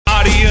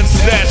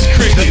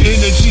The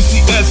energy's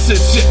the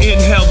essence, you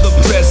inhale the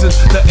presence.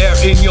 The air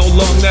in your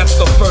lung, that's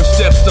the first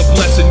steps to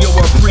blessing. You're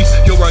a priest,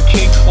 you're a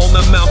king on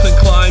the mountain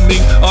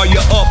climbing. Are you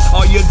up,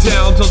 are you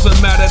down, doesn't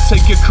matter,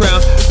 take your crown.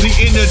 The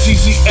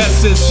energy's the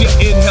essence, you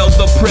inhale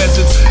the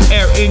presence.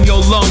 Air in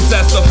your lungs,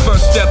 that's the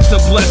first step to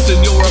blessing.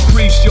 You're a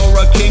priest, you're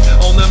a king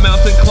on the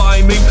mountain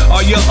climbing.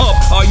 Are you up,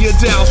 are you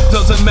down,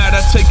 doesn't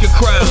matter, take your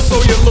crown. So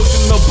you looked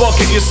in the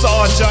bucket, you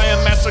saw a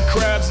giant mass of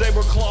crabs. They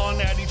were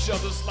clawing at each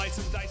other,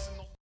 slicing, dicing.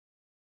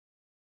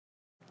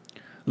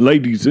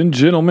 Ladies and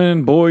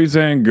gentlemen, boys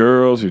and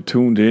girls, you're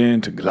tuned in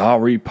to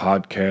Glory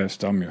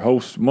Podcast. I'm your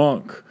host,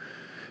 Monk.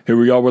 Here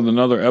we are with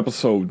another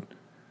episode.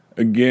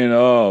 Again,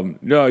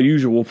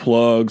 usual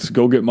plugs.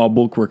 Go get my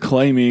book,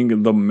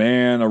 Reclaiming the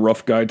Man, A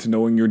Rough Guide to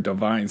Knowing Your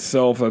Divine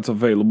Self. That's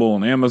available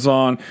on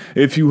Amazon.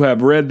 If you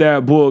have read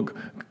that book,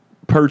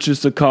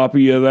 purchase a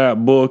copy of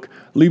that book.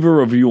 Leave a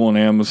review on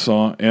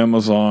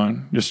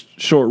Amazon. Just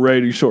short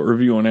rating, short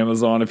review on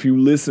Amazon. If you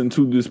listen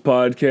to this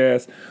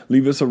podcast,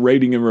 leave us a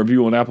rating and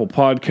review on Apple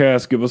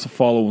Podcasts. Give us a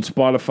follow on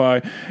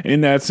Spotify.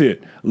 And that's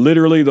it.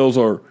 Literally, those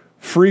are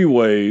free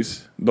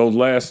ways, those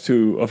last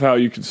two, of how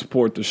you can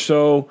support the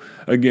show.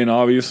 Again,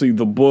 obviously,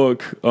 the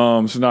book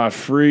is not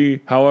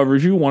free. However,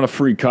 if you want a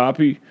free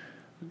copy,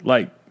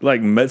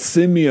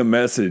 send me a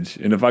message.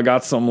 And if I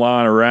got some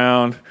lying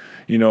around,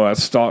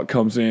 as stock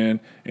comes in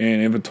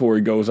and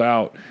inventory goes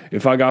out,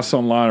 if I got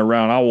some lying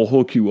around, I will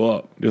hook you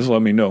up. Just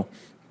let me know.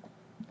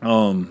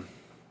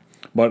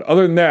 But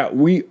other than that,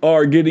 we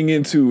are getting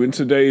in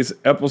today's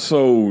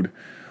episode,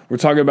 we're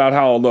talking about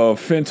how the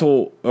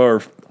fentanyl,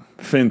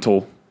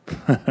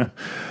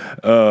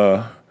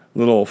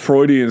 little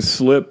Freudian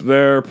slip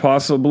there,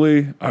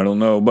 possibly. I don't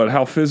know. But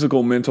how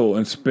physical, mental,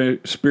 and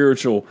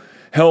spiritual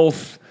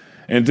health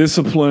and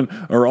discipline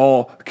are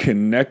all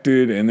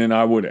connected. And then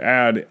I would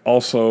add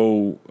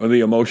also the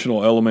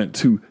emotional element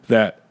to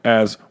that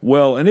as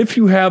well. And if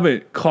you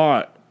haven't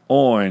caught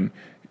on,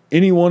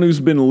 anyone who's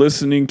been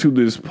listening to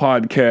this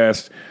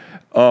podcast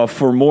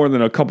for more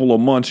than a couple of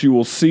months, you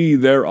will see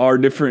there are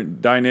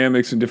different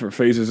dynamics and different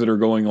phases that are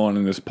going on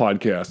in this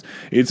podcast.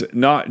 It's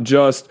not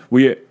just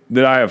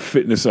that I have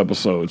fitness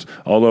episodes,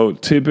 although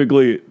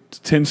typically it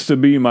tends to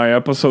be my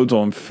episodes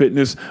on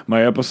fitness,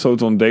 my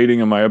episodes on dating,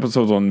 and my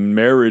episodes on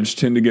marriage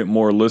tend to get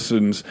more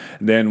listens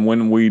than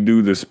when we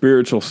do the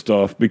spiritual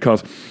stuff,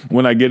 because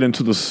when I get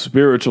into the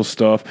spiritual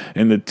stuff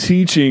and the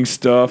teaching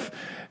stuff,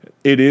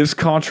 it is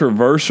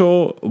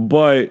controversial,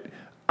 but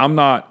I'm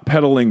not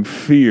peddling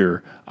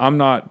fear. I'm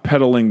not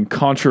peddling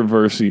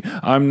controversy.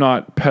 I'm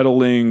not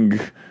peddling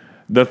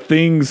the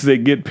things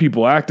that get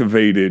people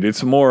activated.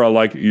 It's more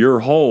like, you're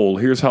whole.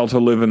 Here's how to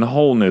live in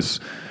wholeness.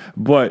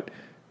 But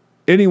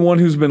anyone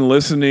who's been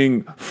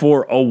listening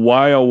for a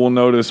while will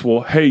notice,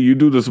 well, hey, you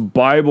do this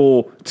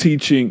Bible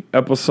teaching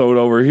episode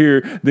over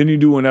here, then you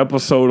do an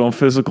episode on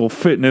physical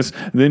fitness,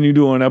 then you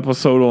do an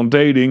episode on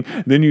dating,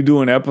 then you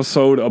do an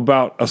episode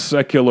about a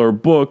secular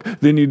book,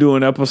 then you do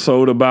an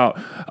episode about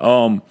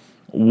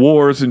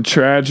wars and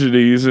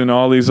tragedies and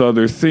all these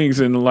other things.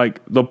 And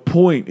the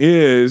point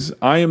is,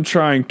 I am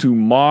trying to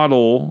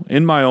model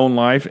in my own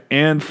life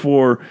and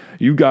for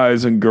you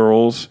guys and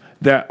girls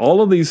that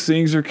all of these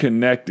things are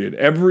connected.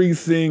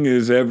 Everything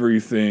is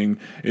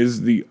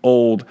the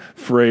old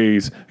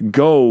phrase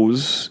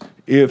goes.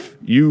 If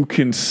you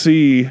can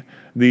see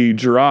the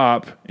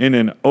drop in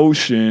an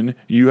ocean,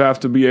 you have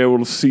to be able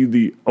to see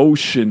the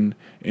ocean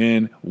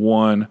in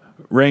one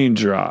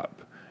raindrop.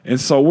 And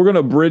so we're going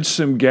to bridge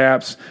some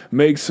gaps,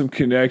 make some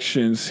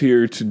connections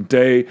here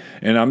today,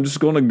 and I'm just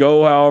going to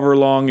go however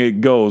long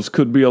it goes.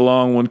 Could be a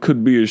long one,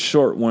 could be a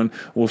short one.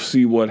 We'll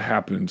see what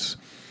happens.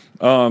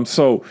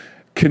 So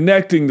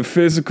connecting the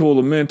physical,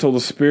 the mental, the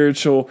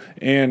spiritual,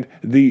 and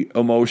the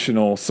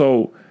emotional.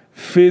 So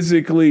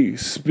physically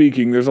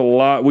speaking, there's a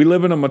lot. We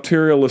live in a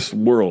materialist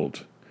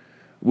world.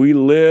 We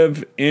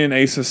live in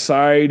a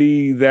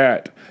society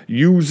that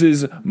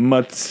uses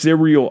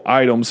material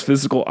items,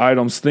 physical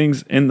items,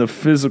 things in the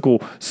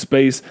physical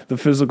space, the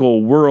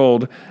physical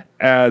world,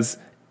 as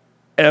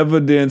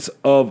evidence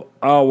of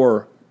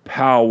our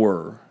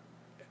power,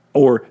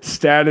 or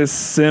status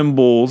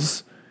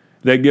symbols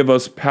that give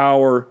us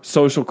power,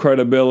 social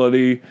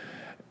credibility,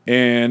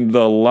 and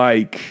the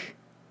like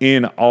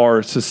in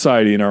our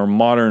society, in our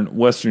modern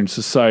Western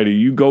society.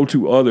 You go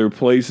to other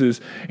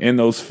places and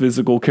those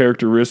physical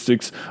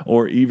characteristics,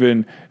 or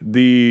even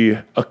the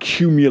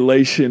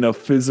accumulation of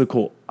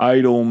physical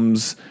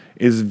items,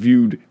 is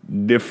viewed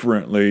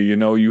differently.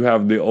 You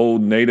have the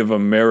old Native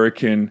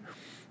American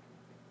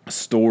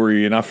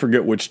story, and I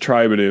forget which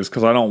tribe it is,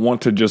 because I don't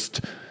want to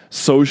just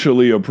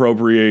socially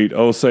appropriate,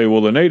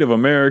 the Native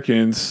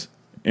Americans,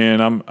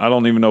 and I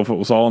don't even know if it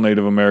was all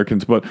Native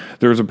Americans, but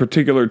there's a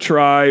particular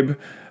tribe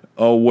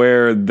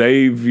where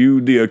they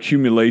viewed the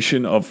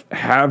accumulation of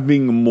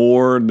having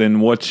more than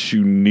what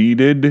you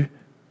needed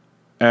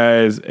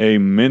as a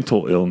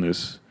mental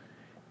illness.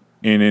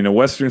 And in a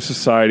Western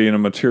society, in a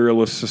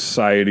materialist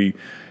society,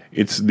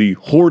 it's the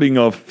hoarding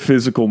of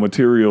physical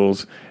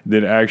materials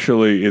that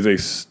actually is a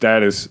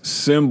status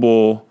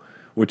symbol,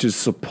 which is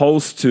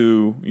supposed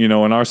to, in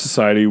our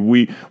society,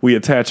 we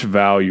attach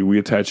value. We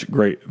attach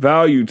great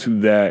value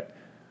to that.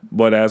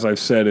 But as I've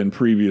said in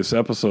previous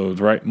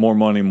episodes, right? More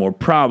money, more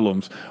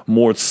problems,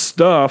 more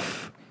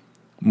stuff,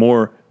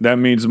 that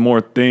means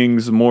more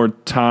things, more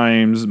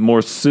times,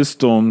 more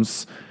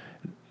systems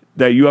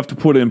that you have to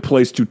put in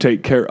place to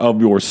take care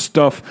of your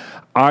stuff.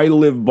 I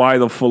live by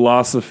the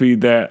philosophy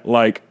that,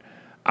 like,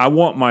 I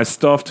want my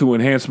stuff to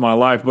enhance my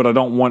life, but I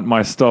don't want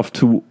my stuff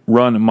to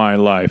run my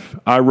life.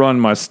 I run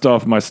my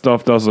stuff. My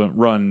stuff doesn't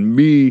run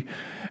me.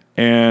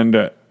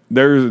 And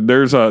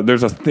there's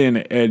a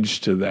thin edge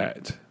to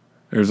that.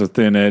 There's a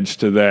thin edge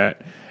to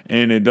that.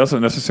 And it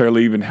doesn't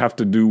necessarily even have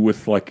to do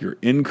with like your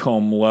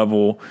income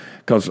level,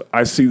 because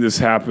I see this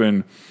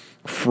happen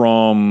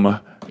from,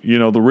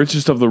 the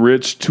richest of the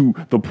rich to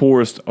the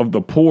poorest of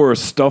the poor.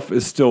 Stuff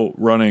is still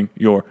running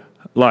your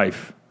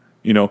life.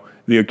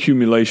 The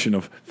accumulation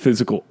of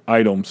physical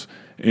items.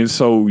 And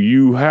so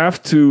you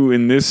have to,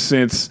 in this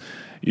sense,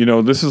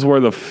 this is where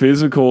the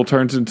physical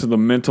turns into the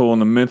mental,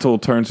 and the mental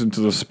turns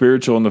into the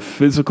spiritual, and the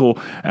physical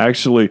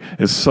actually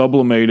is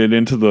sublimated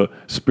into the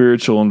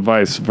spiritual and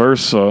vice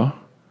versa.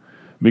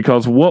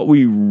 Because what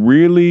we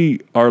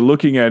really are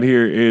looking at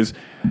here is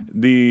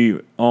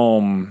the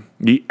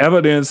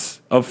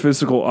evidence of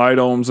physical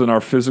items and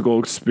our physical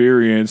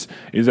experience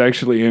is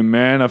actually a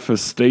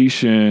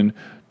manifestation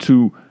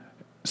to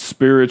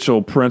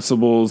spiritual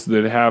principles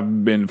that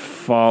have been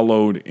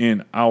followed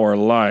in our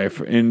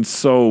life. And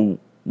so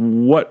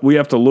what we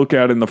have to look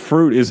at in the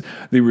fruit is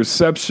the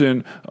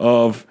reception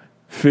of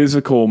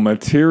physical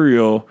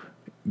material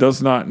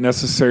does not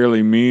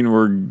necessarily mean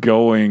we're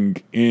going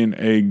in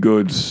a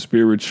good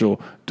spiritual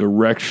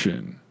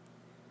direction.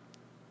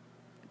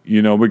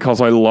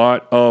 Because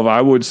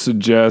I would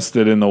suggest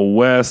that in the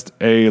West,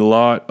 a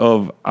lot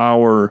of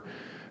our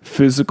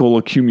physical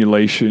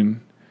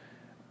accumulation,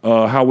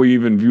 how we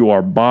even view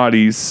our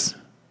bodies,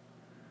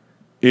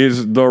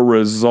 is the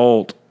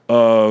result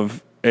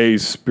of a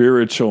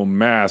spiritual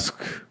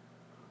mask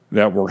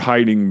that we're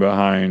hiding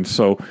behind.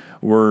 So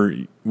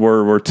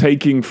we're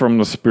taking from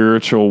the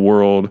spiritual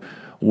world.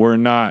 We're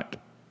not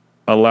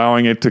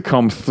allowing it to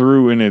come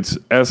through in its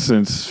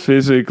essence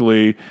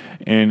physically,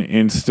 and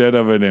instead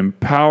of it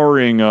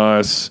empowering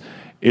us,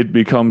 it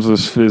becomes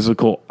this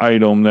physical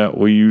item that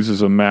we use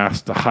as a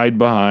mask to hide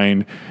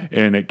behind,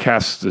 and it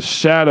casts a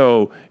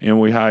shadow,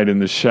 and we hide in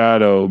the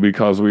shadow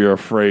because we are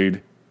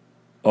afraid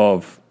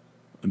of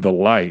the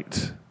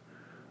light.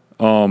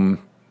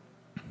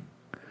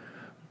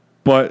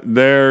 But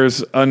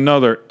there's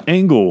another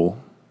angle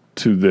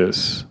to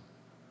this.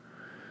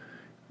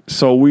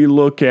 So we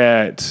look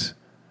at,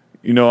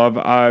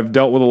 I've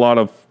dealt with a lot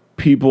of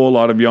people, a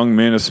lot of young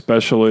men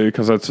especially,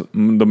 because that's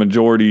the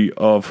majority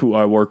of who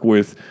I work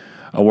with.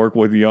 I work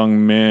with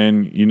young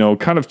men,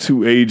 kind of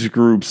two age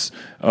groups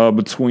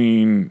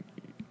between,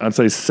 I'd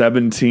say,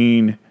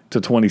 17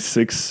 to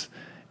 26,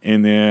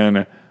 and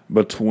then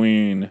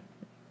between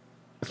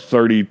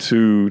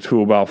 32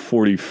 to about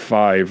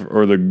 45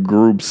 are the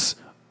groups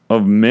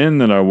of men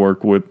that I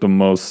work with the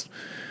most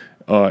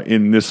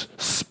in this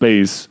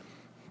space.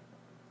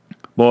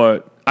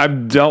 But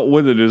I've dealt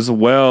with it as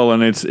well,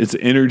 and it's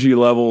energy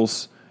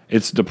levels,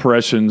 it's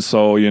depression.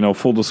 So,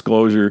 full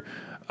disclosure,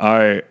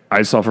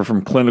 I suffer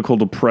from clinical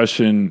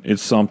depression.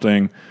 It's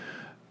something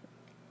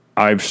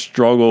I've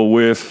struggled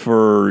with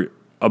for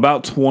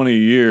about 20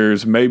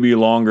 years, maybe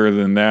longer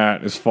than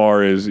that, as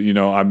far as,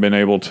 I've been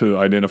able to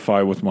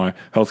identify with my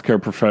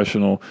healthcare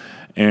professional.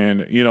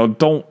 And,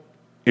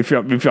 if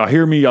y'all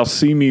hear me, y'all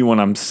see me when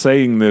I'm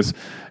saying this,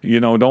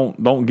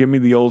 don't give me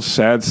the old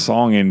sad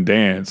song and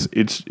dance.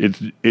 It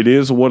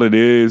is what it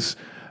is.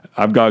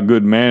 I've got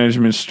good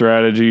management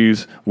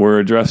strategies. We're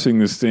addressing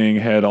this thing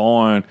head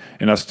on,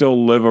 and I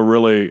still live a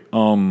really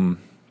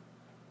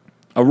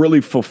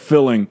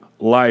fulfilling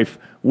life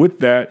with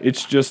that.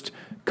 It's just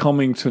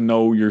coming to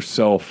know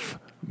yourself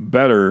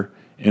better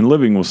and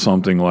living with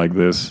something like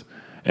this.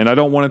 And I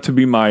don't want it to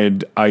be my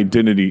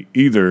identity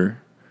either,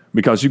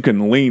 because you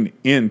can lean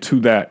into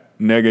that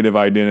negative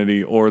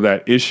identity or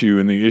that issue,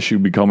 and the issue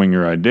becoming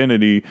your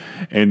identity,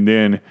 and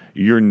then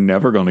you're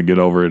never going to get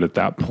over it at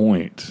that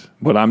point.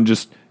 But I'm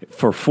just,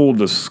 for full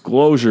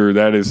disclosure,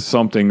 that is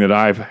something that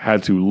I've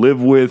had to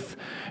live with,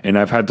 and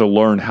I've had to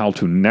learn how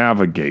to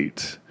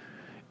navigate.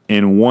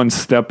 And one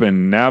step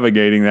in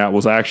navigating that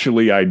was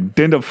actually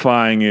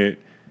identifying it,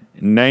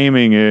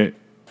 naming it,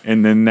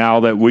 and then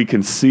now that we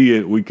can see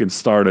it, we can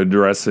start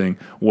addressing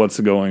what's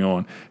going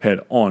on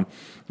head on.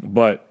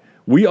 But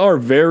we are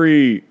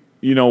very,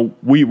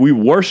 we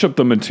worship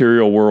the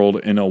material world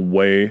in a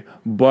way,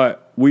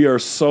 but we are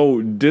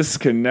so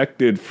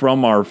disconnected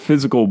from our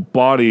physical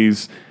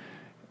bodies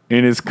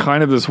And it's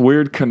kind of this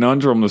weird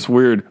conundrum, this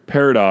weird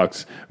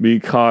paradox,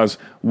 because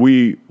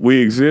we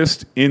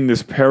exist in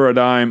this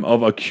paradigm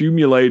of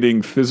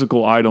accumulating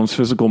physical items,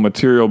 physical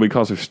material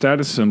because of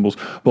status symbols,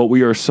 but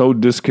we are so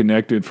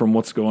disconnected from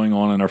what's going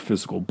on in our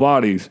physical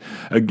bodies.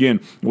 Again,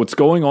 what's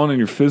going on in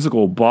your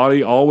physical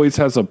body always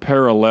has a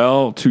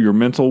parallel to your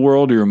mental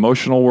world, your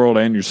emotional world,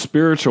 and your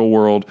spiritual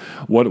world,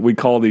 what we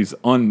call these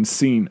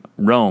unseen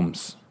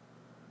realms.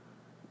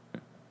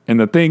 And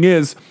the thing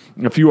is,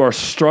 if you are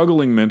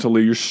struggling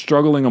mentally, you're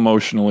struggling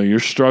emotionally, you're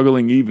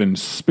struggling even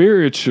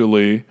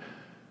spiritually,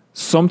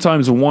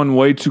 sometimes one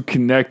way to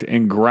connect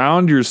and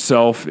ground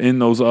yourself in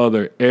those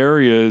other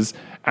areas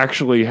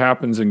actually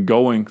happens in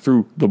going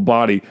through the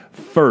body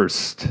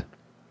first.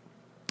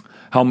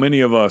 How many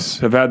of us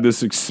have had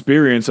this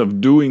experience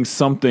of doing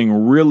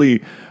something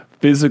really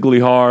physically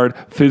hard,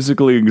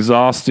 physically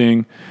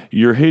exhausting?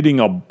 You're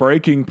hitting a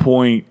breaking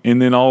point, and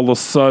then all of a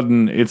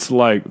sudden it's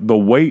like the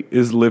weight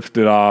is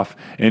lifted off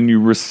and you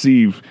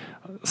receive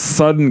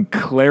sudden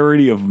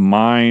clarity of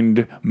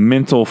mind,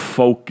 mental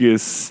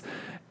focus,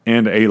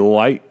 and a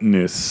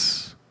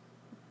lightness.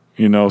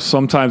 You know,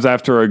 sometimes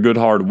after a good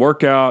hard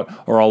workout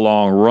or a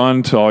long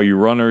run, to all you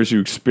runners, you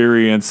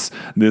experience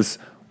this,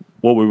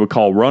 what we would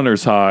call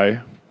runner's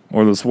high,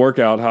 or this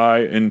workout high.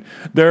 And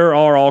there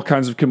are all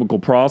kinds of chemical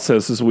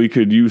processes we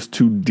could use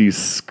to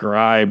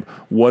describe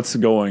what's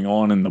going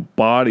on in the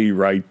body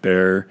right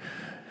there.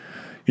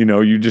 You know,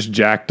 you just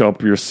jacked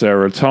up your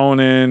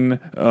serotonin,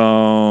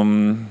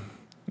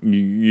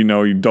 you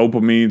know, your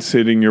dopamine's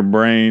hitting your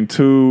brain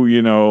too,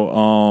 you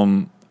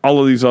know, all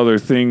of these other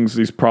things,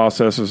 these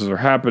processes are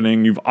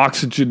happening. You've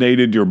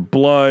oxygenated your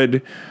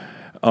blood,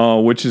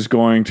 which is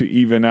going to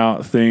even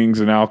out things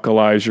and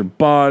alkalize your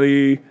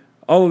body.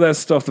 All of that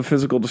stuff, the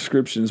physical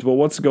descriptions, but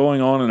what's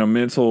going on in a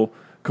mental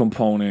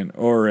component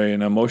or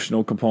an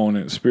emotional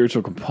component,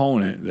 spiritual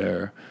component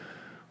there?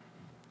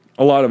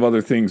 A lot of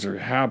other things are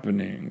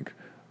happening.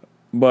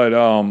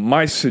 But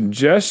my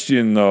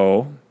suggestion,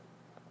 though,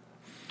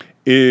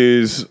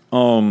 is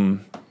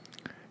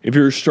if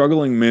you're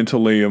struggling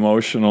mentally,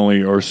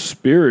 emotionally, or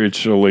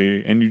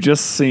spiritually, and you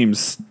just seem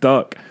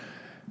stuck,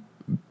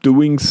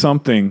 doing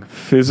something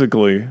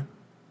physically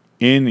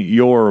in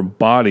your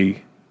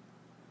body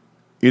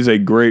is a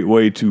great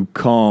way to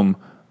come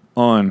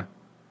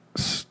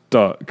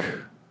unstuck.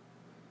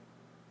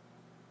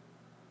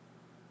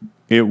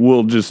 It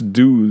will just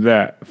do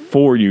that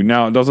for you.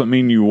 Now, it doesn't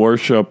mean you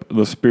worship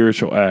the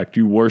spiritual act.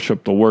 You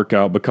worship the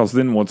workout, because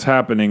then what's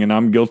happening, and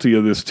I'm guilty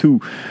of this too,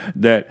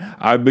 that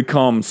I've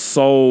become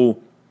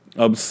so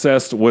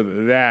obsessed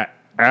with that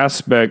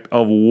aspect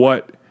of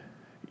what,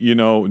 you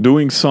know,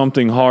 doing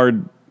something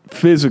hard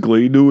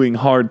physically, doing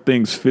hard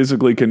things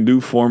physically can do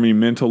for me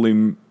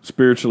mentally,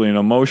 spiritually, and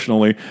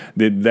emotionally,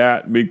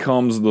 that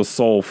becomes the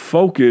sole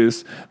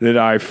focus, that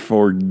I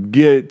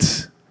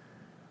forget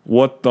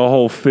what the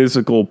whole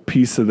physical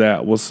piece of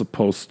that was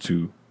supposed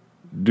to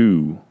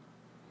do.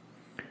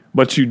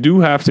 But you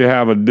do have to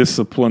have a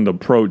disciplined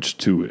approach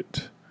to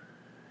it.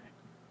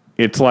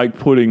 It's like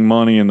putting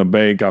money in the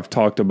bank. I've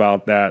talked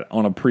about that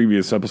on a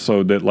previous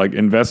episode, that like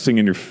investing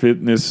in your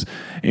fitness,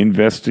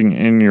 investing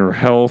in your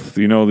health,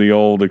 you know, the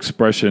old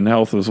expression,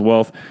 health is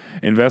wealth,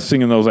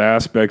 investing in those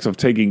aspects of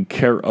taking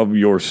care of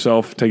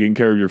yourself, taking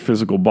care of your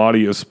physical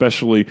body,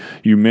 especially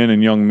you men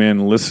and young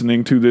men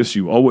listening to this.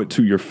 You owe it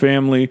to your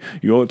family,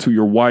 you owe it to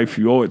your wife,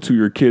 you owe it to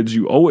your kids,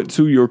 you owe it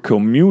to your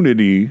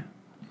community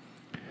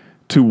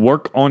to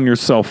work on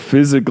yourself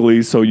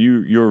physically, so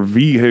your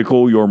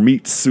vehicle, your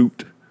meat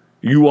suit,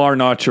 you are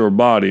not your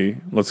body.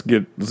 Let's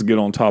get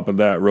on top of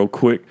that real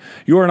quick.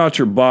 You are not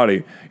your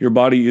body. Your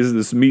body is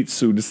this meat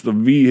suit. It's the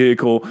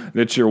vehicle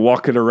that you're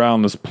walking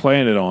around this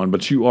planet on,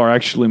 but you are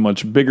actually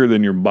much bigger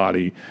than your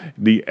body.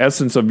 The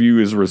essence of you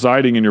is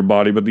residing in your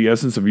body, but the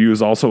essence of you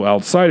is also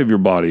outside of your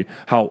body.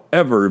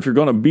 However, if you're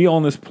going to be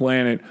on this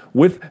planet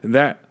with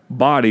that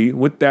body,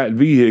 with that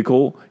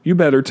vehicle, you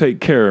better take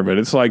care of it.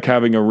 It's like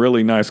having a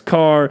really nice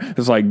car.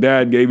 It's like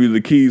dad gave you the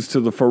keys to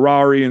the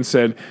Ferrari and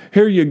said,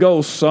 here you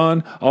go,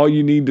 son. All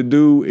you need to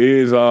do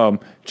is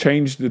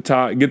change get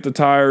the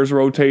tires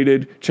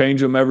rotated, change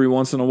them every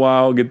once in a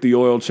while, get the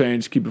oil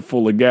changed, keep it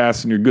full of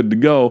gas, and you're good to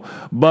go.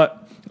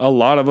 But a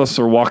lot of us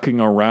are walking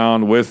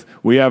around with,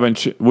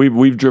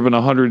 we've driven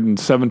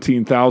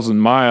 117,000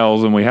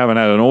 miles and we haven't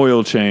had an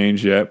oil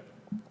change yet.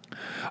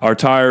 Our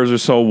tires are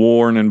so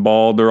worn and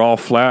bald, they're all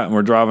flat, and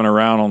we're driving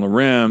around on the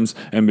rims.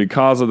 And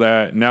because of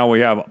that, now we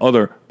have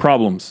other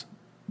problems.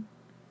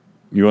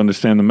 You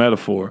understand the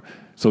metaphor?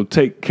 So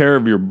take care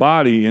of your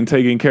body, and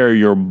taking care of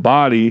your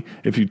body,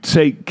 if you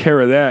take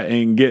care of that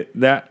and get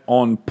that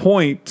on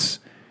point,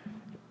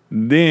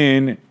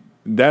 then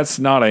that's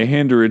not a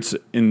hindrance.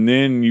 And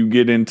then you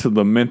get into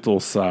the mental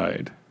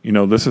side. You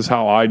know, this is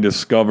how I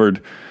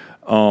discovered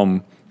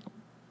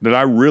that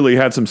I really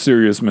had some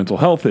serious mental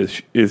health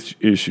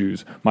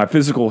issues. My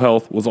physical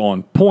health was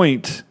on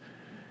point,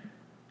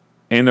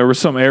 and there were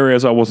some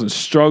areas I wasn't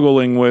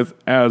struggling with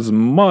as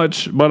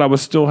much, but I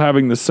was still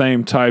having the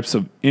same types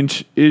of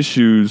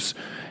issues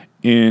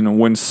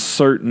when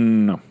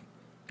certain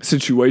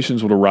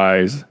situations would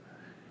arise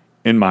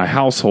in my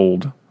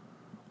household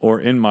or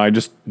in my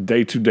just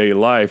day-to-day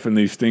life, and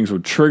these things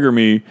would trigger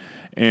me,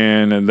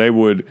 and they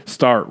would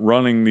start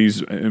running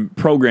these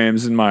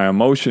programs in my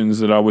emotions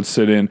that I would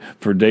sit in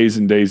for days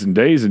and days and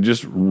days and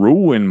just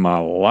ruin my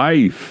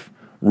life,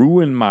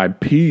 ruin my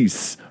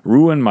peace,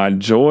 ruin my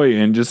joy,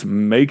 and just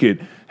make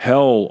it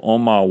hell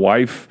on my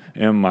wife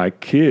and my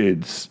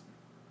kids.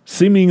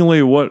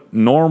 Seemingly what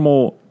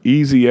normal,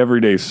 easy,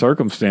 everyday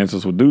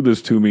circumstances would do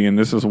this to me, and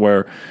this is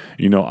where,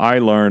 I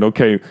learned,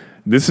 okay,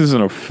 this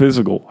isn't a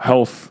physical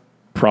health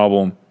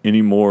problem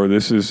anymore.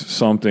 This is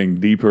something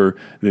deeper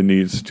that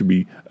needs to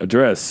be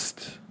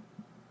addressed.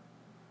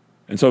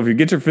 And so if you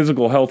get your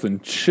physical health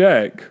in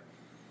check,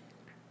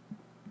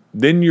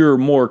 then you're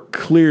more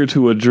clear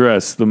to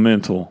address the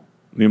mental,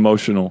 the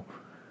emotional,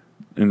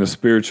 and the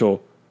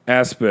spiritual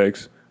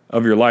aspects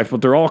of your life.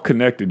 But they're all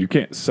connected. You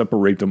can't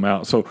separate them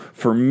out. So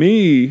for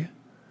me,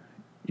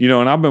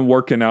 and I've been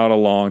working out a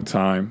long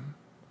time.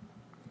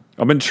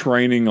 I've been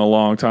training a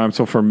long time.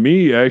 So for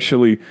me,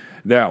 actually,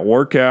 that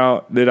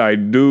workout that I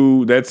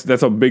do,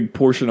 that's a big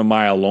portion of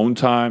my alone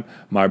time,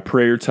 my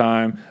prayer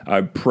time.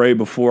 I pray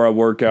before I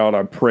work out.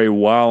 I pray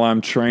while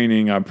I'm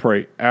training. I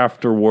pray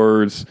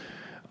afterwards,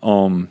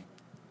 after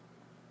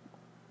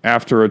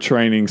a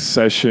training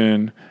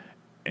session.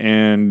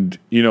 And,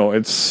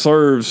 it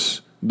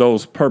serves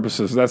those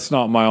purposes. That's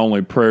not my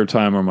only prayer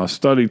time or my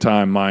study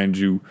time, mind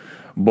you.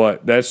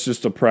 But that's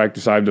just a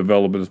practice I've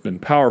developed that's been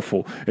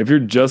powerful. If you're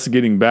just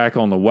getting back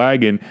on the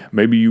wagon,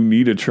 maybe you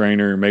need a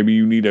trainer, maybe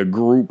you need a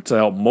group to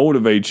help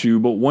motivate you.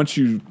 But once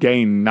you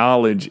gain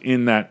knowledge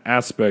in that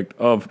aspect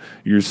of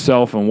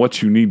yourself and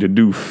what you need to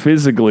do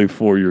physically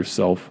for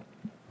yourself,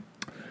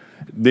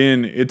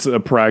 then it's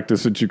a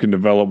practice that you can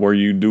develop where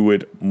you do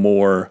it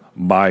more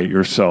by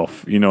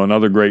yourself.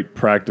 Another great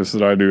practice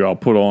that I do, I'll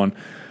put on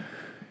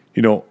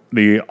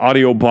the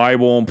audio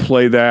Bible and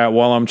play that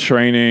while I'm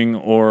training,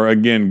 or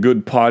again,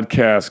 good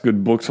podcasts,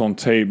 good books on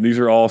tape. These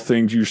are all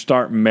things you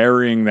start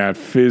marrying that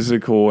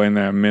physical and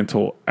that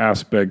mental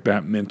aspect,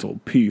 that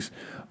mental piece.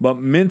 But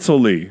mental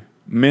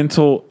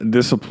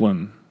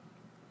discipline.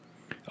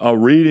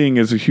 Reading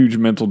is a huge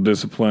mental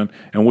discipline,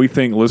 and we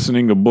think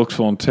listening to books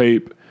on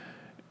tape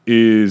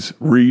is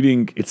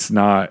reading. It's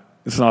not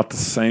the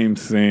same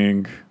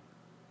thing.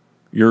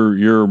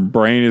 Your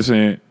brain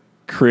isn't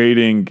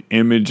creating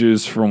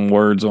images from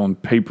words on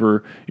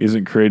paper,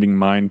 isn't creating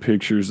mind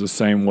pictures the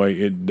same way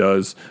it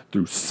does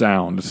through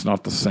sound. It's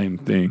not the same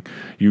thing.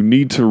 You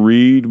need to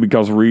read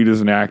because read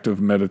is an act of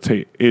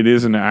It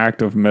is an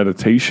act of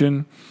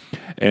meditation,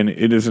 and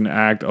it is an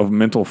act of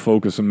mental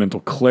focus and mental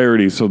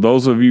clarity. So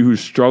those of you who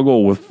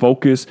struggle with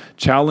focus,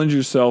 challenge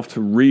yourself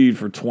to read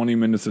for 20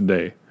 minutes a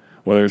day,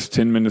 whether it's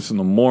 10 minutes in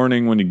the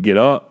morning when you get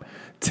up,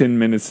 10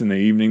 minutes in the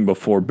evening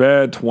before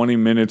bed, 20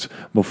 minutes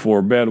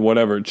before bed,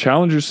 whatever.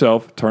 Challenge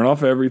yourself, turn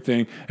off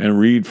everything, and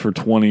read for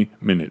 20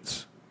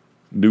 minutes.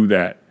 Do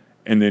that.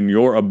 And then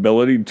your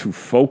ability to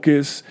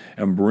focus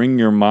and bring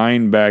your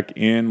mind back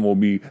in will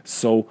be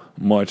so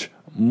much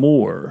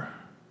more.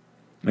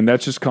 And that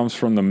just comes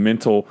from the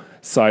mental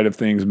side of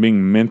things,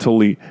 being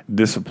mentally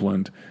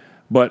disciplined.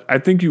 But I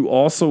think you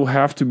also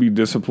have to be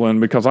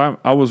disciplined because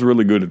I was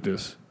really good at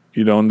this.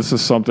 And this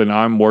is something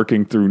I'm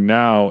working through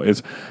now,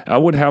 is I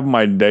would have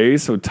my day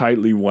so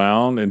tightly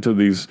wound into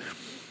these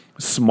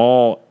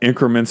small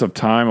increments of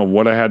time of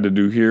what I had to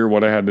do here,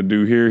 what I had to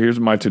do here. Here's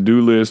my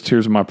to-do list.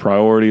 Here's my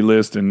priority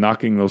list, and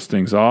knocking those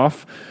things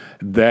off,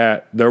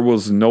 that there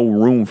was no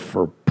room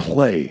for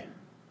play.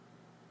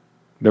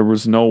 There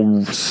was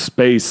no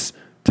space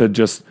to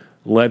just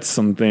let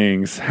some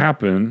things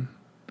happen.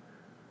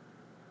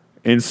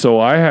 And so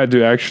I had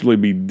to actually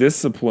be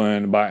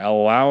disciplined by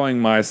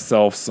allowing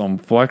myself some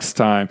flex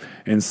time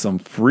and some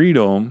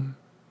freedom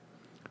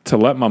to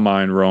let my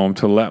mind roam,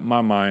 to let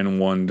my mind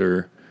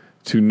wander,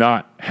 to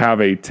not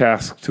have a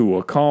task to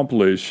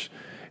accomplish.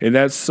 And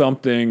that's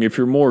something, if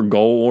you're more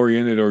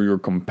goal-oriented or you're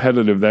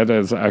competitive, that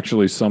is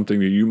actually something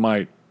that you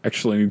might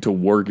actually need to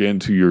work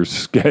into your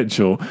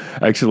schedule.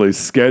 Actually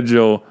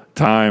schedule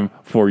time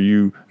for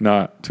you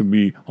not to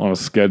be on a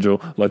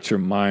schedule. Let your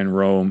mind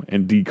roam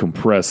and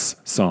decompress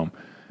some.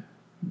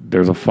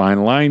 There's a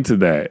fine line to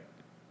that.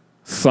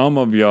 Some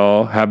of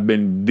y'all have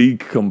been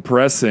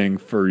decompressing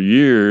for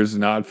years,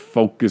 not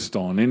focused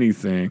on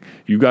anything.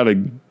 You got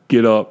to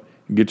get up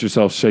and get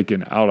yourself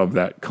shaken out of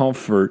that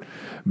comfort,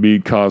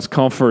 because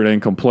comfort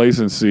and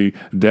complacency,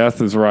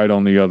 death is right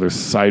on the other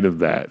side of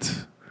that.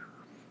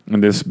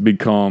 And this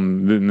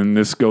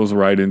goes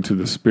right into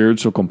the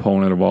spiritual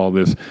component of all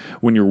this.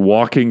 When you're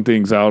walking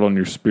things out on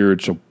your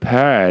spiritual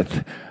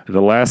path, the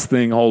last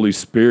thing Holy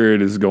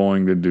Spirit is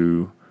going to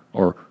do,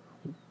 or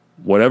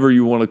whatever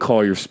you want to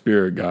call your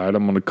spirit guide,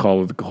 I'm going to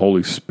call it the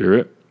Holy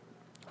Spirit.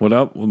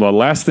 The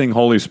last thing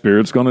Holy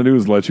Spirit's going to do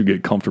is let you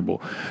get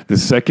comfortable. The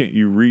second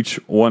you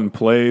reach one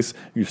place,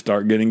 you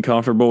start getting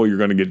comfortable, you're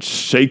going to get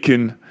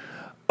shaken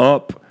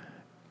up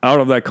out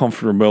of that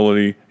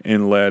comfortability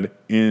and led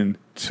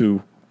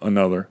into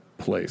another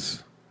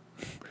place.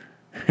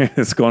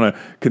 It's going to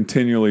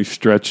continually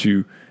stretch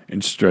you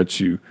and stretch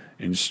you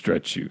and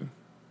stretch you.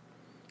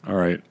 All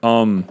right.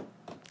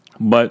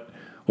 But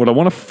what I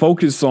want to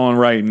focus on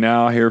right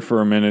now here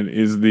for a minute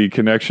is the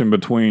connection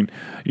between,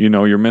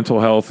 your mental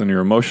health and your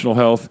emotional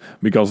health,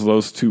 because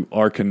those two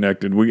are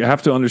connected. We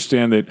have to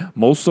understand that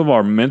most of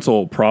our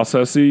mental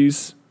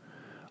processes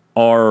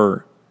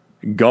are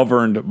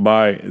governed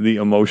by the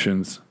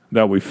emotions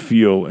that we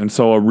feel. And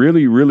so a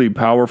really, really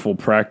powerful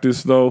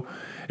practice, though,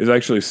 is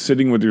actually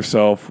sitting with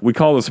yourself. We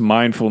call this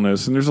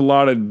mindfulness, and there's a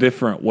lot of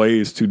different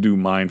ways to do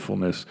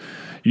mindfulness.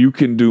 You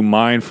can do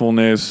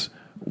mindfulness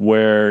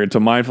where it's a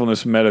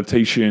mindfulness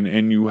meditation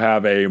and you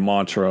have a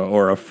mantra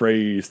or a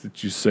phrase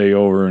that you say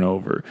over and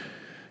over,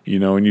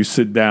 and you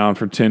sit down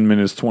for 10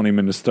 minutes, 20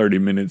 minutes, 30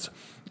 minutes,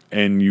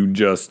 and you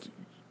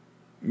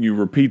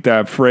repeat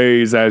that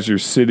phrase as you're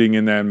sitting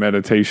in that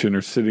meditation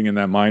or sitting in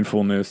that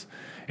mindfulness,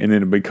 and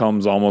then it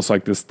becomes almost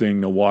like this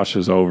thing that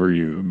washes over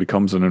you. It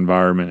becomes an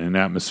environment, an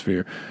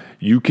atmosphere.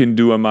 You can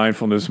do a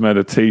mindfulness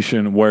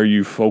meditation where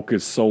you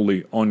focus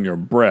solely on your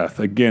breath.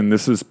 Again,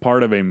 this is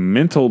part of a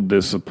mental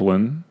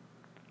discipline.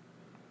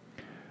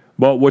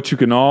 But what you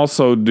can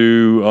also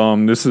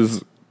do, this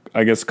is,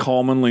 I guess,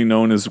 commonly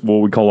known as what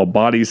we call a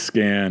body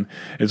scan,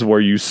 is where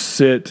you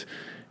sit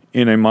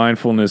in a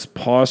mindfulness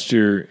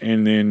posture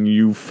and then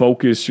you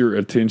focus your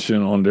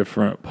attention on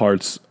different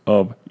parts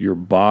of your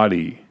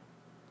body.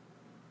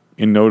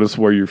 And notice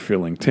where you're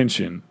feeling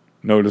tension.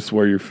 Notice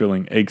where you're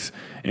feeling aches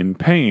and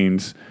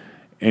pains.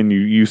 And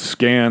you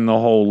scan the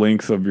whole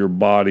length of your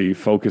body,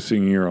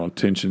 focusing your own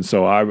attention.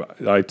 So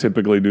I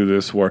typically do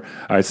this where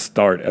I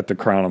start at the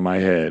crown of my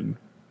head.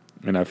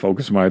 And I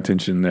focus my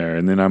attention there.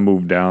 And then I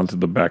move down to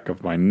the back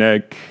of my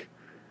neck.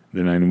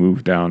 Then I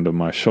move down to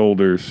my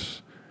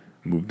shoulders.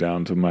 Move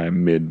down to my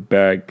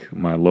mid-back,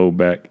 my low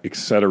back,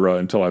 etc.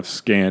 until I've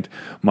scanned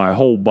my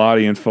whole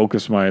body and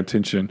focus my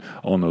attention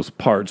on those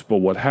parts. But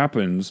what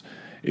happens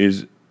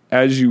is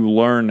as you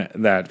learn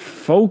that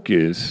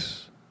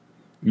focus,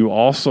 you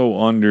also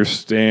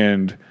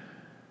understand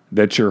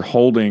that you're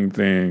holding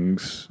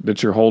things,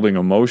 that you're holding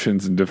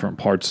emotions in different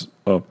parts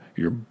of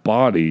your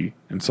body.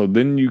 And so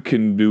then you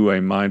can do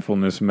a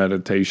mindfulness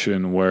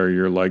meditation where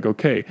you're like,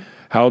 okay,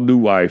 how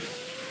do I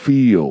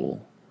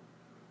feel?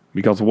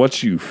 Because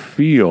what you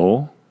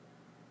feel,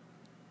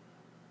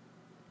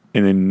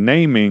 and then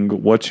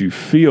naming what you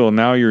feel,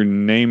 now you're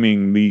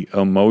naming the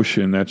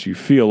emotion that you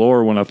feel.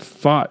 Or when a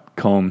thought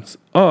comes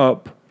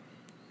up,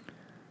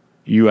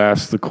 you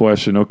ask the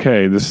question,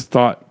 okay, this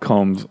thought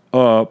comes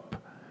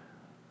up.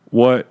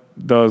 What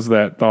does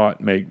that thought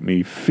make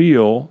me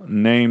feel?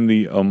 Name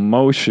the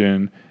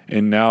emotion,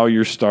 and now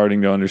you're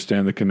starting to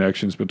understand the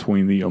connections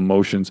between the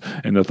emotions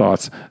and the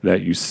thoughts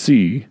that you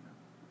see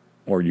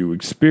or you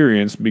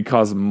experience,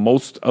 because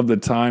most of the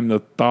time the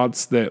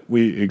thoughts that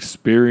we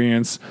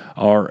experience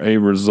are a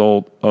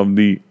result of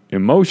the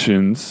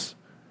emotions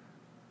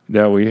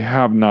that we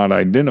have not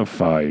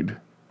identified.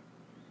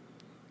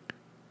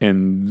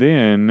 And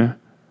then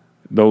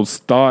those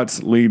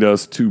thoughts lead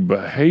us to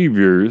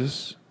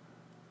behaviors.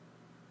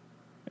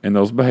 And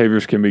those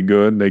behaviors can be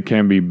good, they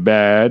can be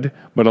bad,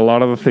 but a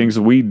lot of the things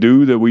we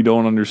do that we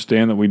don't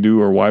understand that we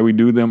do or why we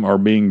do them are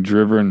being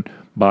driven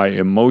by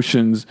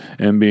emotions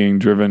and being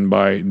driven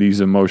by these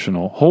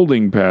emotional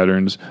holding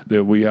patterns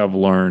that we have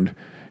learned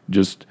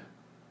just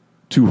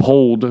to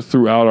hold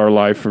throughout our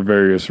life for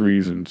various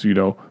reasons.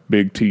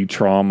 Big T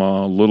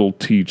trauma, little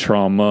t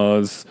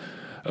traumas,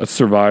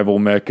 survival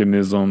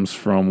mechanisms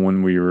from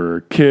when we were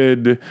a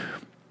kid.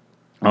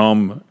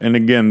 And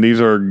again,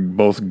 these are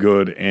both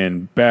good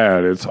and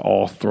bad. It's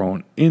all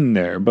thrown in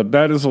there. But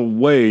that is a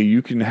way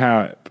you can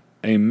have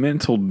a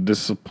mental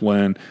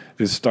discipline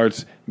that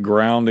starts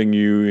grounding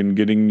you and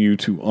getting you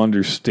to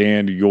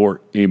understand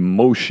your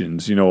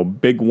emotions. A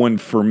big one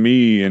for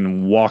me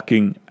in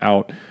walking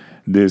out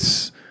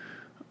this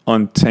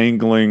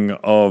untangling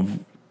of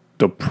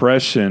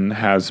depression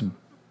has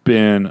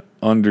been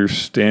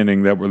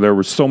understanding that there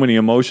were so many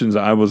emotions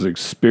I was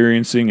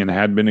experiencing and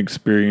had been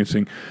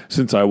experiencing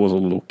since I was a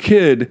little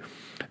kid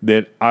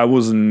that I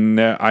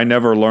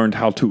never learned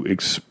how to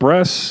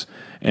express,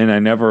 and I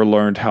never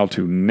learned how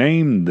to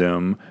name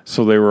them.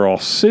 So they were all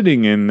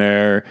sitting in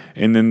there,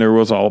 and then there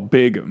was all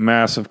big,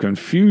 massive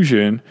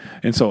confusion.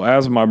 And so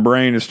as my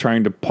brain is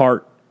trying to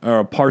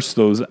parse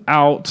those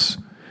out,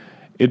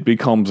 it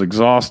becomes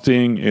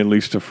exhausting. It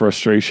leads to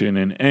frustration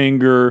and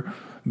anger.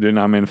 Then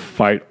I'm in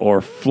fight or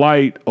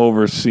flight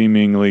over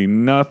seemingly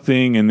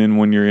nothing. And then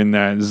when you're in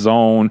that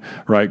zone,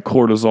 right,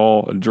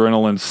 cortisol,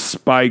 adrenaline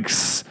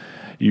spikes.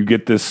 You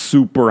get this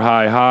super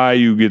high,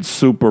 you get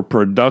super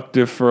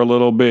productive for a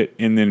little bit,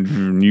 and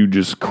then you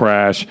just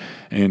crash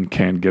and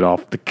can't get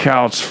off the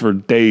couch for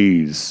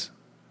days.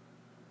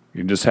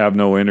 You just have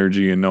no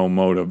energy and no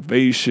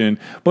motivation.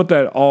 But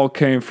that all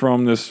came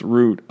from this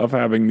root of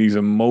having these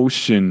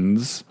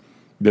emotions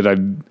that I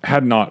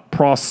had not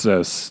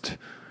processed.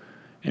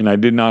 And I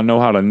did not know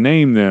how to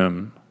name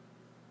them.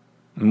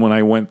 And when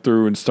I went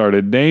through and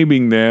started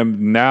naming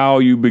them, now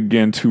you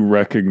begin to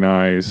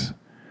recognize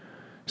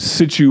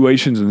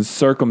situations and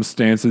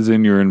circumstances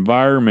in your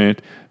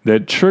environment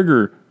that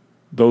trigger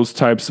those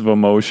types of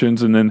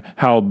emotions, and then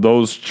how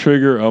those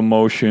trigger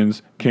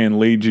emotions can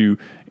lead you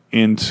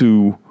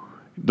into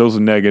those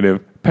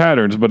negative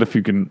patterns. But if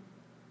you can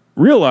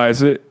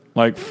realize it,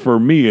 like for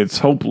me, it's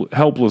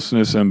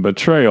helplessness and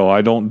betrayal.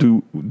 I don't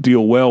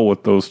deal well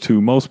with those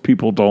two. Most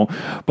people don't,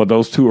 but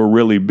those two are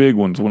really big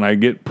ones. When I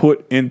get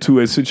put into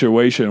a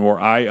situation where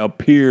I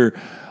appear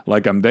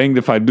like I'm danged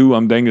if I do,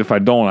 I'm danged if I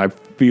don't, I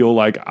feel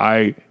like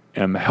I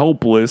am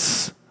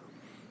helpless,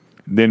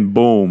 then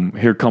boom,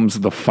 here comes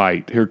the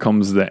fight. Here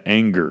comes the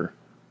anger.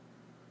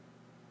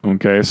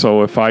 Okay,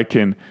 so if I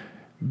can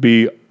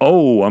be,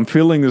 I'm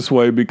feeling this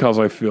way because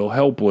I feel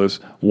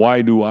helpless.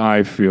 Why do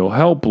I feel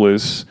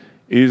helpless?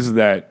 Is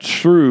that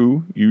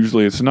true?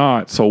 Usually it's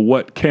not. So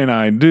what can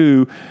I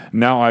do?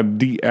 Now I've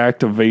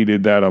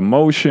deactivated that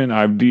emotion.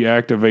 I've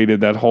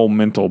deactivated that whole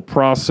mental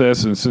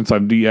process. And since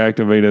I've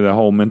deactivated that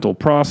whole mental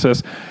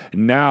process,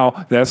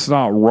 now that's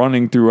not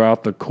running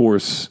throughout the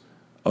course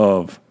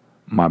of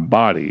my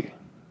body.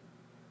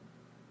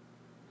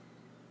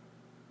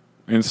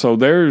 And so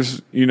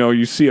there's,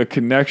 you see a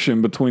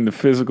connection between the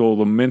physical,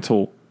 the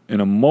mental,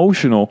 and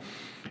emotional.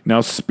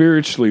 Now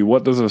spiritually,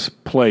 what does this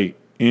play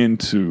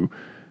into?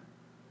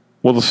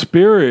 Well, the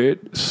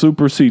spirit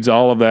supersedes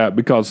all of that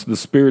because the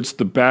spirit's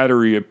the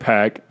battery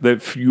pack that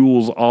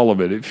fuels all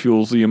of it. It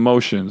fuels the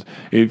emotions.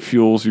 It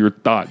fuels your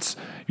thoughts,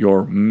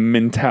 your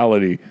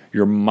mentality,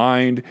 your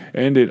mind,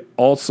 and it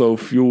also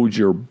fuels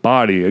your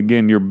body.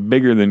 Again, you're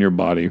bigger than your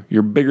body.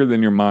 You're bigger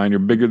than your mind. You're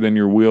bigger than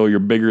your will. You're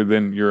bigger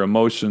than your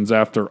emotions.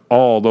 After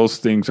all, those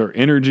things are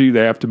energy.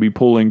 They have to be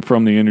pulling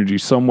from the energy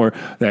somewhere.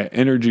 That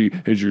energy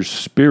is your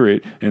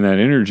spirit, and that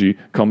energy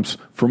comes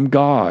from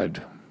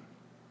God.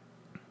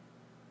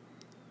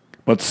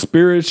 But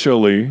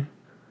spiritually,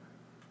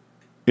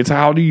 it's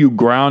how do you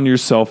ground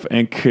yourself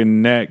and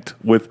connect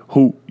with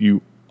who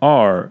you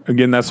are?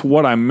 Again, that's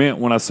what I meant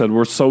when I said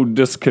we're so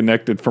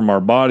disconnected from our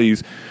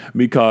bodies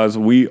because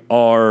we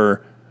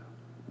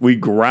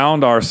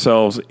ground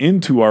ourselves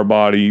into our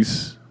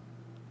bodies,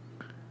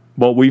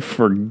 but we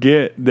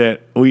forget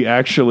that we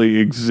actually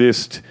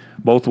exist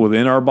both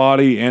within our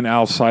body and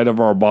outside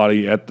of our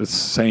body at the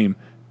same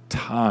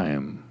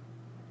time.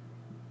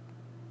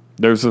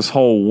 There's this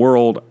whole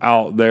world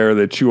out there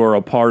that you are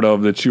a part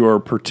of, that you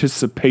are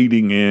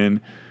participating in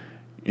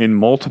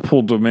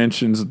multiple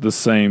dimensions at the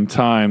same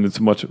time. That's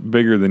much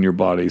bigger than your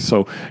body.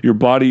 So your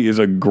body is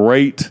a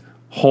great,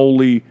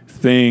 holy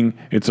thing.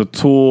 It's a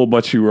tool,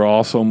 but you are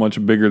also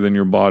much bigger than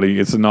your body.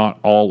 It's not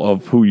all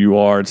of who you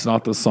are. It's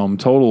not the sum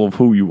total of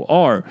who you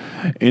are.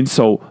 And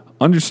so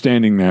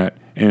understanding that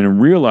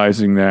and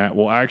realizing that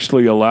will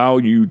actually allow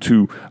you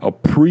to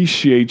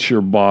appreciate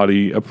your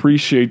body,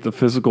 appreciate the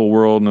physical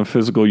world and the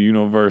physical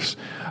universe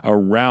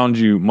around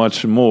you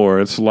much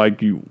more. It's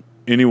like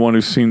anyone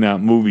who's seen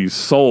that movie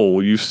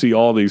Soul, you see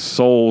all these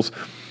souls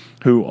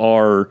who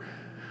are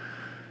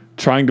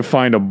trying to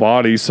find a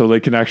body so they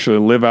can actually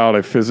live out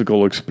a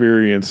physical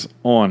experience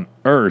on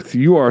Earth.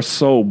 You are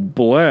so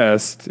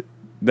blessed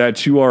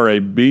that you are a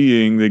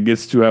being that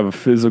gets to have a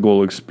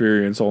physical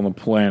experience on the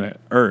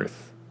planet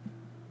Earth.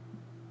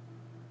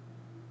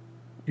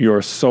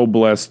 You're so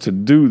blessed to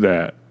do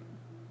that.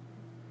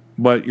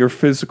 But your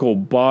physical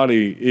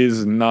body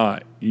is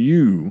not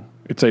you.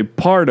 It's a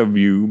part of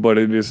you, but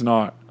it is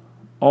not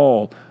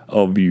all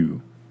of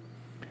you.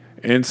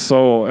 And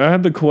so I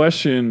had the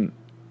question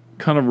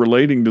kind of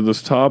relating to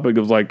this topic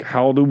of like,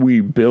 how do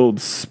we build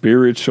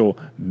spiritual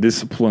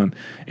discipline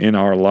in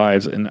our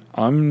lives?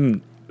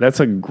 And that's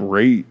a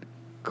great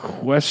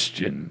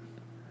question.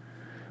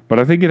 But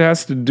I think it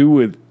has to do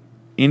with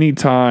any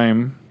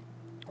time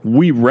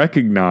we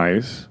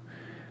recognize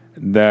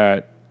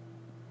that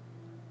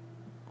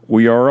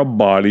we are a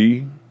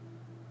body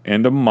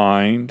and a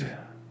mind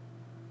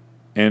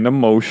and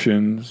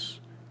emotions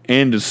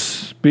and a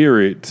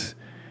spirit,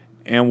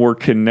 and we're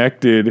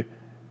connected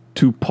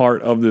to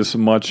part of this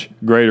much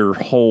greater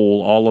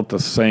whole all at the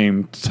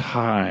same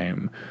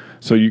time.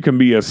 So you can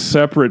be a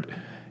separate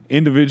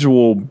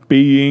individual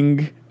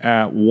being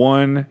at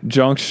one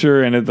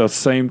juncture, and at the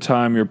same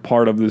time you're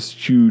part of this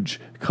huge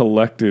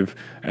collective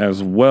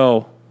as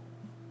well.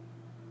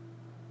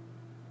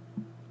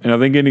 And I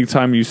think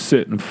anytime you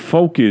sit and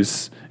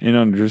focus and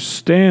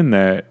understand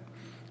that,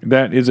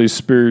 that is a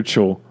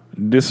spiritual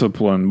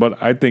discipline.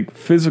 But I think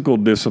physical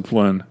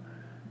discipline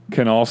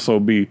can also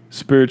be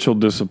spiritual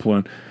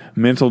discipline.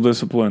 Mental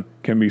discipline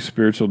can be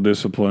spiritual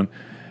discipline.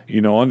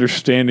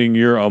 Understanding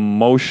your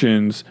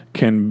emotions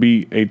can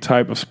be a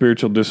type of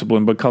spiritual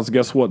discipline, because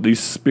guess what? The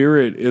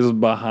spirit is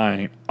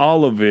behind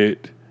all of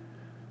it.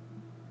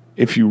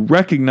 If you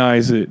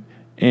recognize it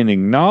and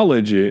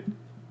acknowledge it,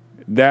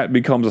 that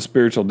becomes a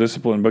spiritual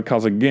discipline,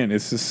 because again,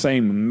 it's the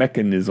same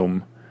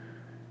mechanism.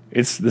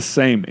 It's the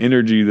same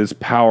energy that's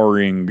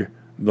powering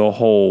the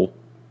whole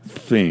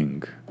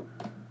thing.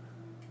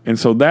 And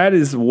so that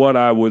is what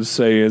I would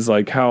say is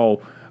like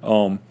how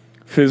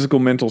physical,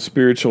 mental,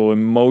 spiritual,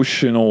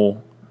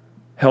 emotional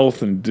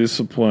health and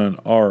discipline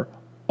are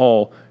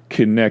all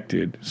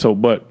connected. So,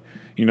 but,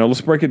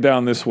 let's break it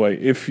down this way.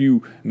 If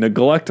you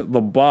neglect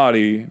the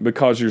body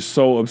because you're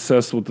so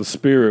obsessed with the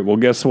spirit, well,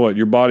 guess what?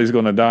 Your body's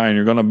going to die and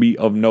you're going to be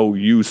of no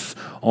use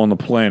on the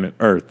planet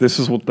Earth. This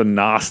is what the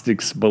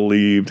Gnostics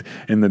believed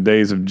in the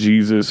days of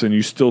Jesus, and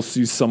you still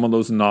see some of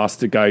those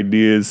Gnostic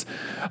ideas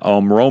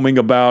roaming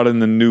about in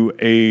the New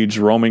Age,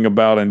 roaming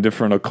about in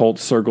different occult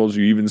circles.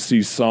 You even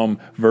see some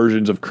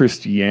versions of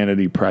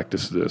Christianity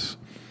practice this.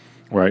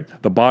 Right?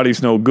 The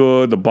body's no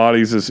good. The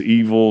body's this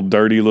evil,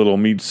 dirty little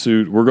meat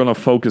suit. We're going to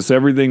focus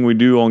everything we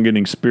do on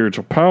getting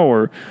spiritual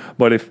power.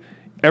 But if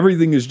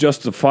everything is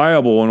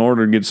justifiable in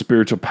order to get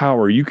spiritual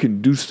power, you can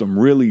do some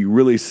really,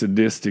 really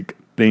sadistic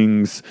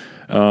things.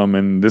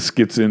 And this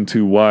gets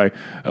into why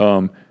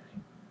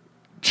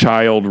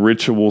child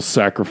ritual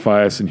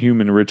sacrifice and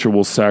human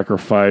ritual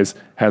sacrifice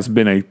has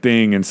been a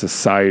thing in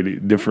society,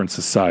 different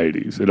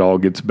societies. It all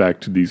gets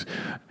back to these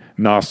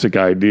Gnostic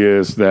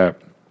ideas that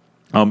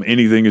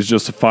anything is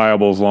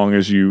justifiable as long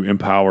as you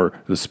empower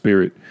the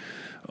spirit.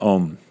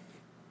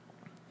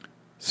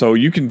 So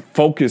you can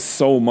focus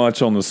so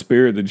much on the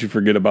spirit that you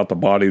forget about the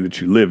body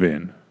that you live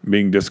in,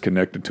 being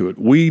disconnected to it.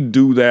 We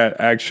do that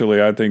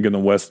actually, I think, in the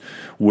West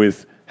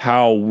with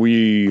how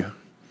we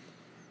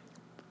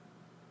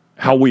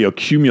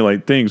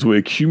accumulate things. We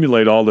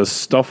accumulate all this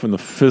stuff in the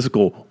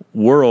physical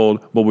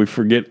world, but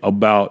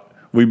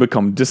we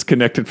become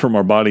disconnected from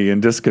our body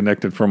and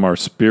disconnected from our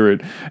spirit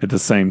at the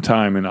same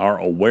time in our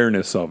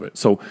awareness of it.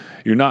 So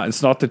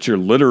it's not that you're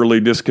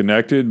literally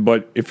disconnected,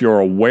 but if your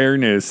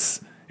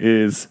awareness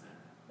is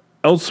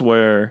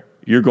elsewhere,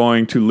 you're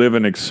going to live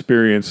an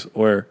experience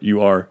where you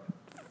are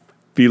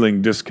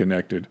feeling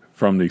disconnected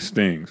from these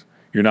things.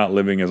 You're not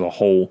living as a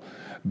whole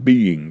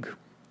being.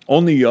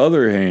 On the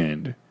other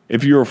hand,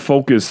 if you're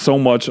focused so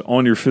much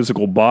on your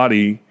physical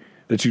body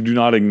that you do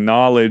not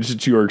acknowledge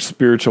that you are a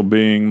spiritual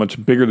being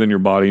much bigger than your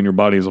body, and your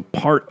body is a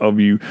part of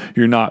you,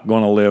 you're not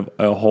going to live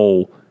a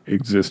whole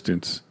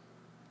existence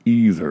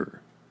either.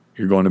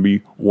 You're going to be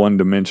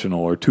one-dimensional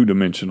or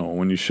two-dimensional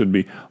when you should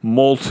be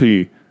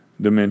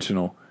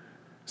multi-dimensional.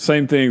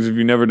 Same things if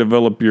you never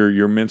develop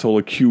your mental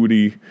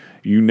acuity,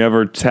 you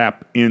never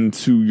tap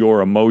into your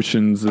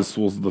emotions. This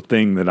was the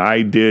thing that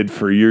I did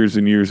for years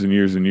and years and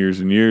years and years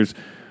and years.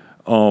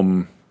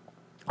 All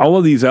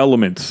of these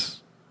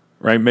elements,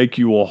 right, make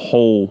you a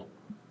whole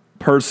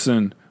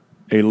person,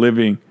 a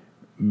living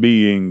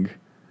being,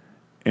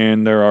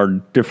 and there are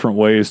different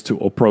ways to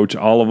approach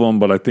all of them,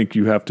 but I think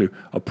you have to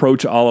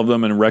approach all of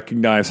them and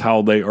recognize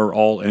how they are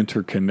all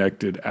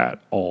interconnected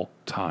at all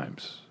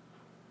times.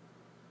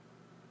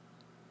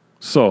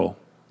 So,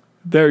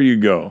 there you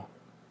go.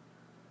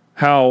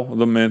 How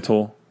the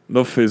mental,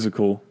 the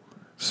physical,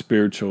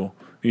 spiritual,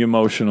 the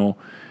emotional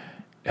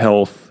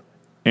health,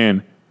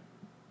 and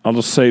I'll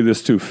just say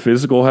this too,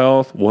 physical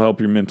health will help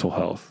your mental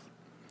health.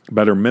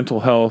 Better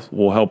mental health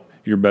will help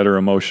your better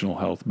emotional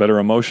health. Better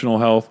emotional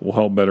health will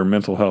help better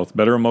mental health.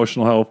 Better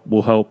emotional health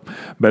will help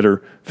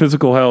better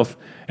physical health.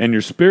 And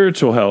your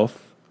spiritual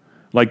health,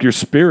 like your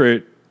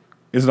spirit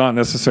is not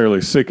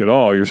necessarily sick at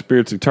all. Your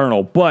spirit's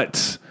eternal.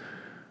 But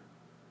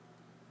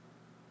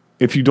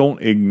if you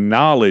don't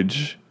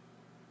acknowledge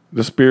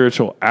the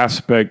spiritual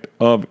aspect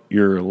of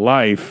your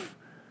life,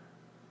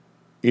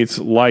 it's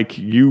like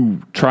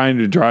you trying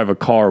to drive a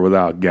car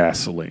without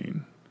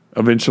gasoline.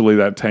 Eventually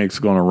that tank's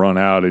going to run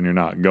out and you're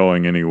not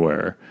going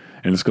anywhere.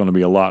 And it's going to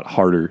be a lot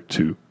harder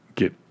to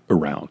get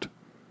around.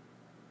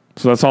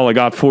 So that's all I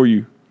got for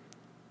you.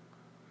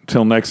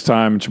 Until next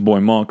time, it's your boy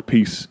Monk.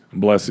 Peace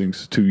and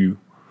blessings to you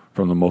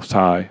from the Most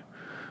High.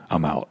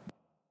 I'm out.